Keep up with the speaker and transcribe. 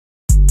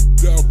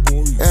That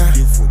boy is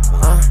different,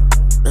 man.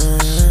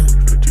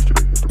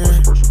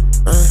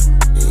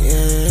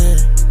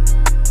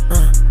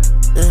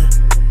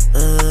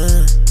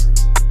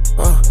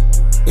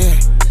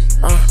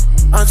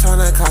 I'm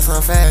tryna call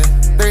some fast,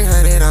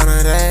 300 on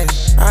a day.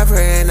 I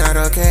pray not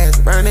on cash,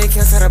 burn they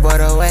can't set the boy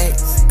away.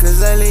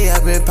 Cause lately I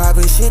been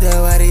poppin' shit, that's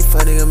why these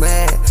funny niggas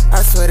mad.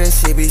 I swear that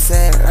shit be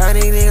sad, all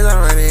these niggas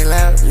I'm running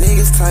loud.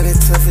 Niggas talking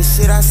tough as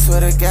shit, I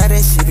swear to God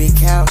that shit be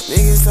cow.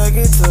 Niggas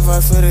talking tough, I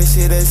swear that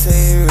shit they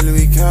say it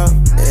really be cow.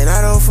 And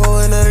I don't fall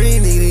with none of these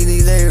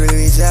niggas, they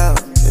really be out.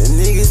 And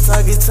niggas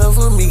talking tough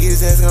with me, get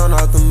his ass gon'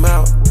 knock them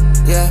out.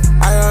 Yeah,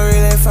 I don't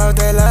really fuck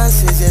that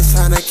last shit, just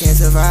tryna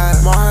catch a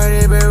vibe. My heart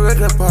ain't been ripped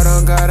apart,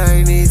 on God,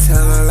 I ain't need to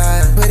tell no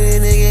lie. Put a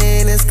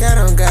nigga in the sky,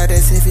 on God,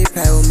 that's if he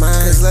play with mine.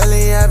 Cause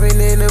lately I been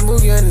in the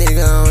mood, young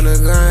nigga on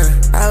the grind.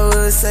 I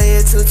wouldn't say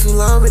it too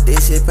long, but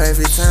this shit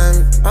perfect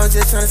time. I'm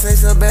just tryna say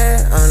so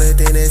bad, only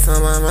thing that's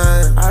on my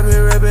mind. I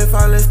been ripping,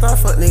 falling star,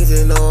 fuck niggas,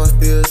 you know I'm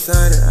still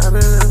shining. I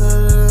been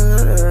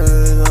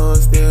ripping, know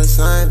I'm still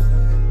shining.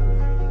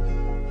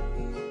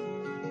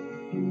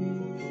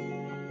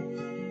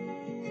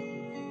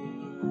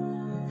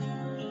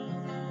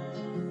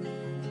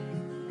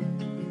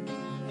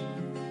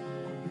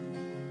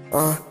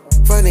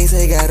 Fuck niggas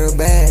ain't got no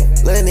bag,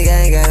 little nigga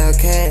ain't got no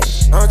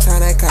cash. I'm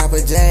tryna cop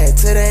a jag,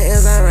 to the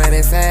ends I'm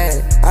running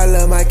fast. I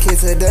love my kid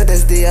to death,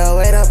 that's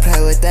DOA, don't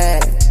play with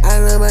that. I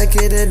love my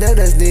kid to death,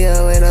 that's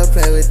DOA, don't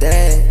play with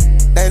that.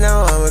 They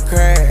know I'ma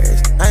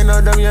crash, I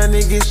know them young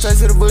niggas straight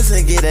to the boots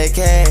and get that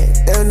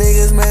cash. Them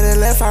niggas made a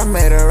left, I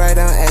made a right,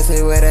 don't ask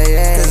me where they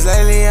at. Cause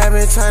lately I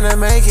been tryna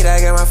make it,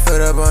 I got my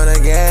foot up on the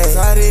gas. Cause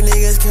all these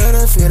niggas kill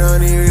them, fit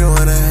don't even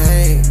wanna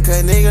hang.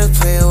 Cause niggas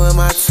playin' with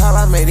my top,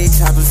 I made these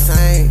choppers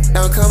sing.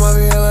 Don't come over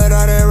here with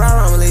all that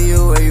rah, I'ma leave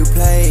you where you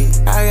play.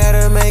 I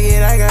gotta make it,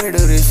 I gotta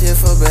do this shit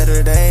for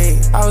better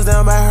days. I was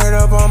down by hurt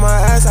up on my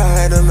ass, I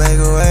had to make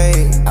a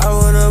way. I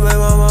wanna make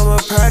my mama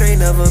proud,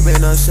 ain't never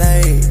been no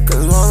shade.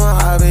 Cause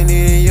mama, I been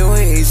needing you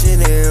in each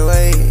and every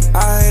way.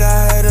 I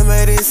had to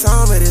make this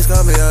song, but it's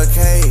gonna be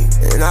okay.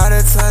 And all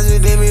the times you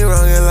did me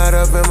wrong and light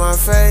up in my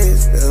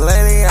face. Cause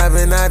lately I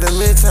been out the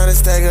mid tryna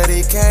stack up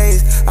these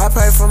K's. I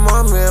pray for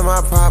mommy and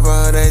my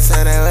papa, they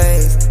turn their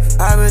ways.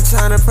 I been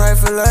tryna pray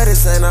for love,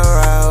 this ain't no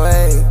right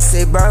way.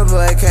 See, bro,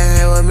 boy,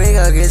 can't hang with me,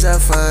 go get your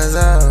funds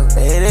up.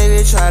 And if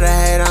you try to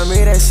hate on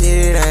me, that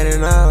shit, it ain't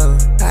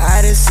enough.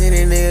 I done seen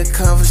a nigga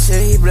come for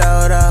shit, he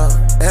blowed up.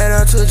 And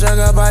I'm too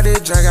drunk about this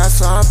drink, I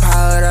saw I'm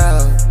powered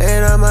up.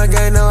 And on my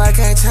gang, no, I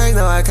can't change,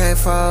 no, I can't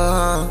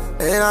fall,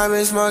 And I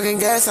been smoking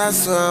gas, I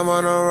swear I'm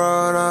on the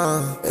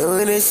road, And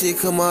when this shit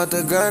come out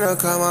the gun, don't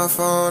call my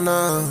phone,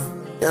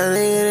 Young nigga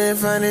didn't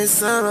find his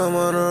son, I'm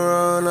on the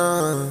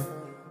road,